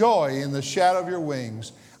for joy in the shadow of your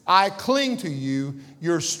wings. I cling to you.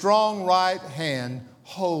 Your strong right hand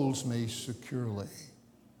holds me securely.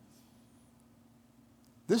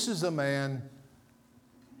 This is a man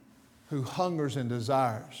who hungers and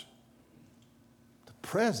desires the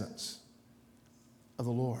presence of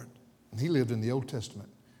the Lord. And he lived in the Old Testament.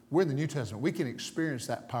 We're in the New Testament. We can experience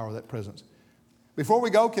that power, that presence. Before we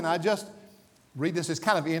go, can I just read this? It's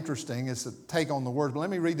kind of interesting. It's a take on the words. But let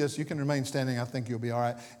me read this. You can remain standing. I think you'll be all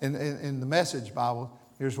right. In the Message Bible,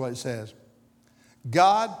 here's what it says.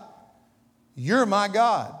 God, you're my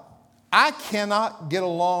God. I cannot get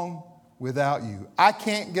along without you. I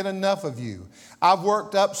can't get enough of you. I've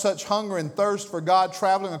worked up such hunger and thirst for God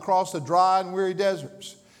traveling across the dry and weary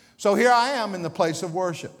deserts. So here I am in the place of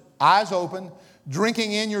worship, eyes open,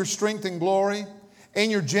 drinking in your strength and glory.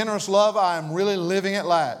 In your generous love, I am really living at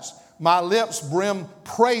last. My lips brim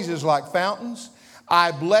praises like fountains.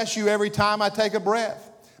 I bless you every time I take a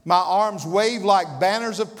breath. My arms wave like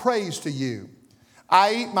banners of praise to you.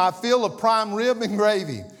 I eat my fill of prime rib and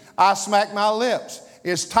gravy. I smack my lips.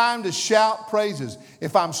 It's time to shout praises.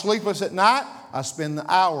 If I'm sleepless at night, I spend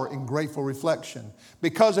the hour in grateful reflection.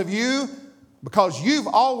 Because of you, because you've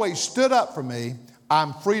always stood up for me,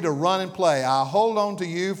 I'm free to run and play. I hold on to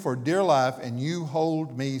you for dear life, and you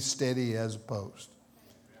hold me steady as a post.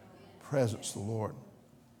 Presence of the Lord.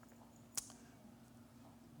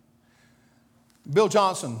 Bill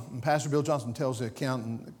Johnson, Pastor Bill Johnson tells the account,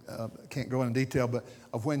 and can't go into detail, but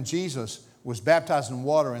of when Jesus was baptized in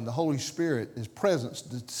water and the Holy Spirit, His presence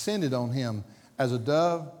descended on Him as a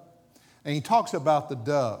dove. And he talks about the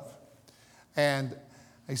dove. And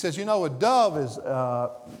he says, you know, a dove is,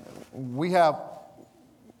 we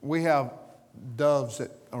have doves that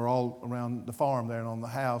are all around the farm there and on the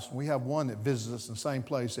house. We have one that visits us in the same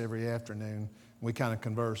place every afternoon. We kind of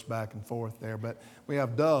converse back and forth there. But we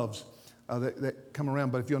have doves that come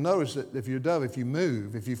around. But if you'll notice that if you're a dove, if you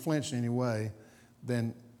move, if you flinch in any way,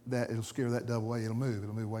 then it'll scare that dove away. It'll move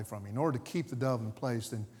away from you. In order to keep the dove in place,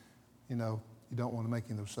 then, you know, you don't want to make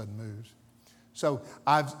any of those sudden moves. So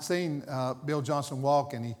I've seen Bill Johnson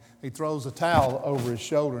walk, and he throws a towel over his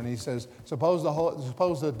shoulder, and he says, suppose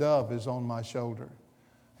the dove is on my shoulder.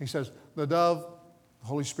 He says, the dove, the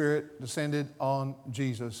Holy Spirit descended on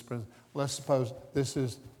Jesus. Let's suppose this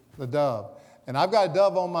is the dove. And I've got a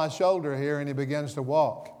dove on my shoulder here, and he begins to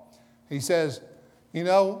walk. He says, you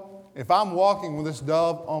know, if I'm walking with this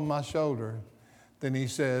dove on my shoulder, then he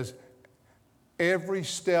says, every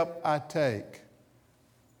step I take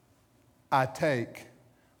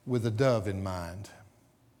with a dove in mind.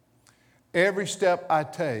 Every step I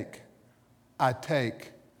take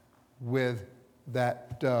with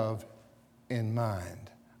that dove in mind.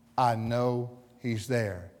 I know He's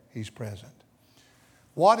there. He's present.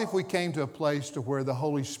 What if we came to a place to where the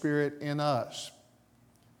Holy Spirit in us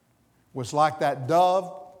was like that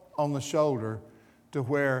dove on the shoulder, to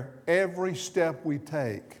where every step we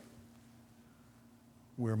take,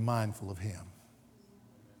 we're mindful of Him.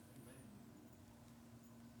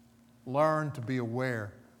 Learn to be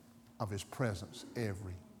aware of His presence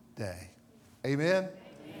every day. Amen?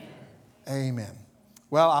 Amen.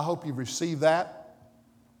 Well, I hope you've received that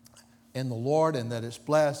in the Lord, and that it's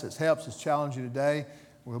blessed, it's helped, it's challenged you today.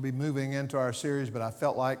 We'll be moving into our series, but I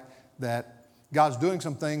felt like that God's doing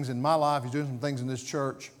some things in my life. He's doing some things in this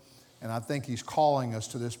church, and I think He's calling us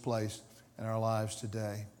to this place in our lives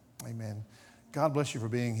today. Amen. God bless you for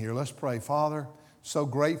being here. Let's pray. Father, so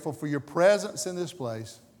grateful for your presence in this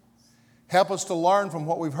place. Help us to learn from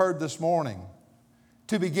what we've heard this morning,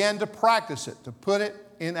 to begin to practice it, to put it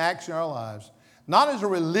in action in our lives, not as a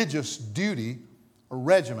religious duty or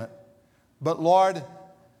regiment, but Lord,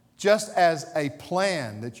 just as a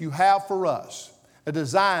plan that you have for us, a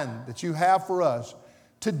design that you have for us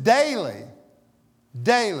to daily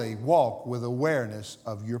walk with awareness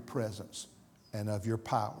of your presence and of your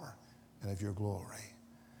power and of your glory.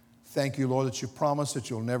 Thank you, Lord, that you promise that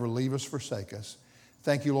you'll never leave us, forsake us.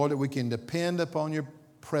 Thank you, Lord, that we can depend upon your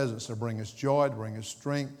presence to bring us joy, to bring us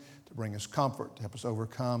strength, to bring us comfort, to help us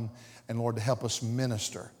overcome, and Lord, to help us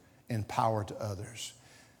minister in power to others.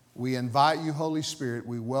 We invite you, Holy Spirit.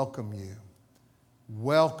 We welcome you.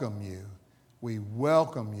 Welcome you. We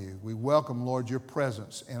welcome you. We welcome, Lord, your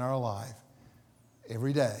presence in our life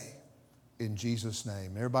every day. In Jesus'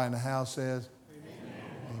 name. Everybody in the house says,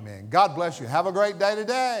 Amen. Amen. God bless you. Have a great day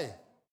today.